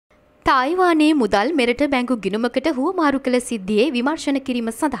තායිවානයේ මුදල් මෙරට බැංකු ගිණුමකට හුවමාරු කළ සිද්ධියේ විමර්ශන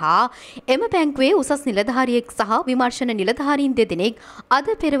කිරීම සඳහා එම බැංකුවේ උසස් නිලධාරියෙක් සහ විමර්ශන නිලධාරීන් දෙදෙනෙක් අද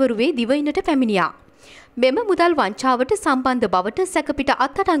පෙරවරුවේ දිවයිනට පැමිණියා. මෙම මුදල් වංචාවට සම්බන්ධ බවට සැකපිට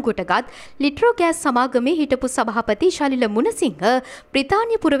අත්අඩංගුවටගත් ලිට්‍රෝ ගෑස් සමාගමේ හිටපු සභාපති ශලිල මුණසිංහ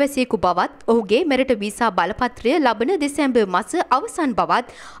බ්‍රිතාන්‍ය පුරවැසියෙකු බවත් ඔහුගේ මෙරට වීසා බලපත්‍රය ලබන දෙසැම්බර් මාස අවසන්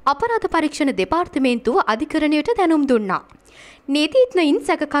බවත් අපරාධ පරීක්ෂණ දෙපාර්තමේන්තුව අධිකරණයට දැනුම් දුන්නා. නීතිඥයින්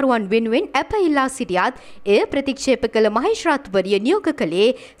සැකකරුවන් වෙනුවෙන් අප ඉල්ලා සිටියත් එය ප්‍රතික්ෂේප කළ මහේස්ත්‍රාත්වරිය නියෝග කළේ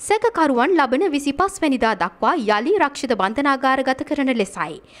සැකකරුවන් ලබන 25 වැනිදා දක්වා යලි රක්ෂිත බන්ධනාගාරගත කරන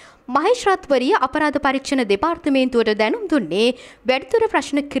ලෙසයි. මහේස්ත්‍රාත්වරිය අපරාධ පරීක්ෂණ දෙපාර්තමේන්තුවට දැනුම් දුන්නේ වැඩිදුර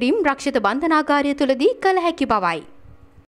ප්‍රශ්න කිරීම් රක්ෂිත බන්ධනාගාරය තුළදී කළ හැකි බවයි.